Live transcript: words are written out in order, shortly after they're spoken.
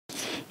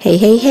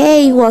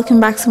Hey, welcome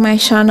back to my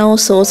channel.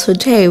 So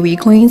today we're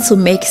going to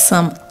make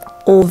some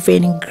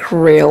oven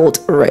grilled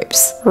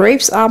ribs.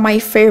 Ribs are my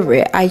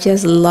favorite. I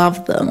just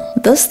love them.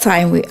 This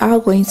time we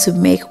are going to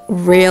make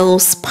real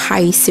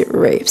spicy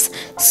ribs.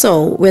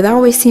 So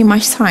without wasting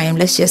much time,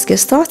 let's just get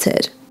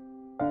started.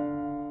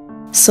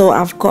 So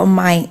I've got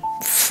my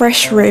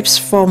fresh ribs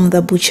from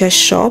the butcher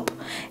shop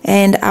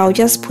and I'll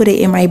just put it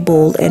in my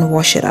bowl and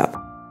wash it up.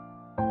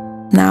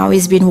 Now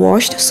it's been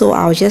washed, so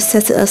I'll just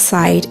set it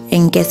aside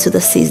and get to the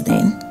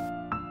seasoning.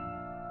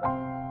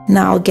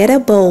 Now get a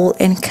bowl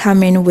and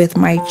come in with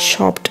my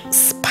chopped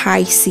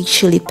spicy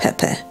chili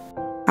pepper.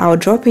 I'll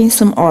drop in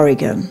some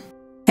oregano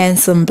and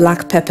some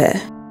black pepper.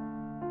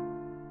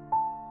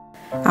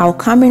 I'll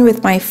come in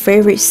with my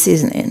favorite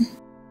seasoning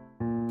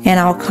and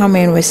I'll come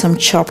in with some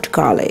chopped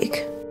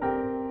garlic.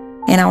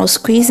 And I'll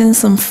squeeze in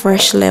some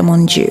fresh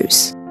lemon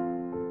juice.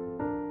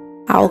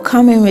 I'll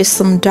come in with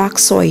some dark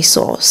soy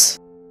sauce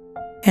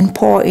and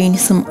pour in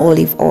some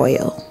olive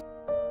oil.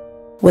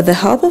 With the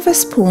help of a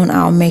spoon,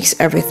 I'll mix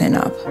everything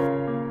up.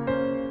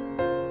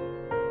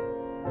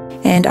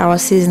 And our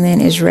seasoning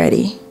is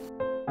ready.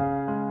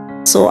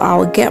 So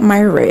I'll get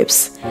my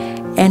ribs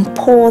and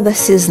pour the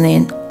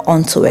seasoning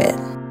onto it.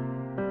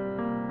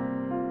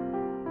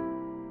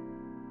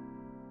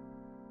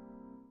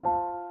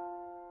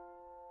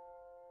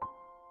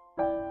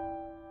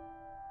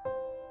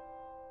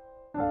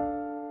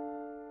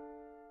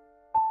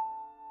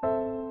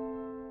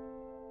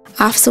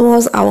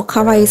 Afterwards, I will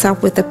cover it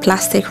up with a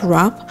plastic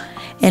wrap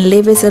and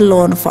leave it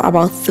alone for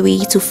about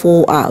 3 to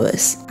 4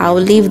 hours. I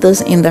will leave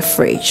this in the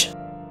fridge.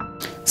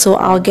 So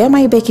I'll get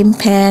my baking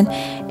pan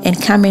and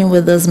come in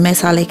with this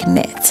metallic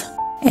net.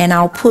 And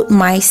I'll put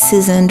my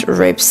seasoned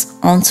ribs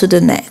onto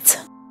the net.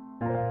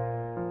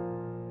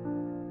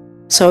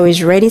 So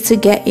it's ready to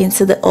get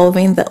into the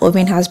oven. The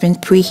oven has been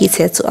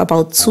preheated to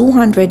about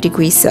 200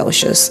 degrees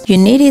Celsius. You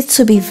need it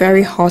to be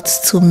very hot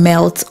to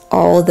melt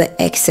all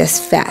the excess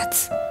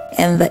fat.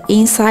 And the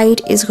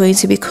inside is going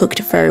to be cooked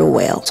very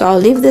well. So I'll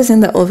leave this in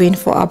the oven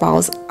for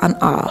about an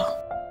hour.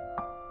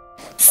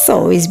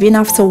 So it's been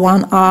after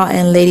 1 hour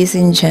and ladies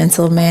and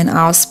gentlemen,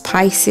 our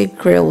spicy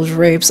grilled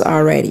ribs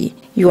are ready.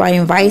 You are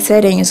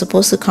invited and you're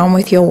supposed to come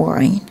with your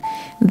wine.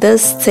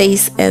 This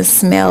tastes and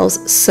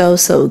smells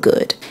so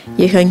good.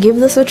 You can give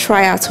this a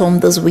try at home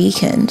this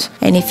weekend.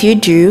 And if you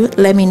do,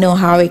 let me know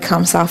how it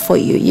comes out for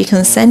you. You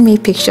can send me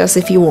pictures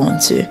if you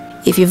want to.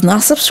 If you've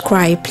not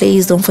subscribed,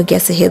 please don't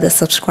forget to hit the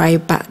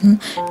subscribe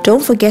button.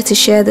 Don't forget to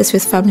share this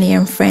with family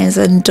and friends,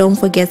 and don't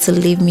forget to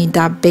leave me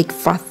that big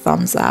fat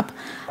thumbs up.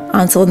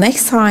 Until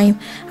next time,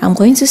 I'm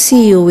going to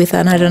see you with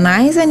another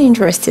nice and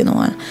interesting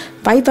one.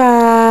 Bye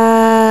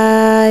bye.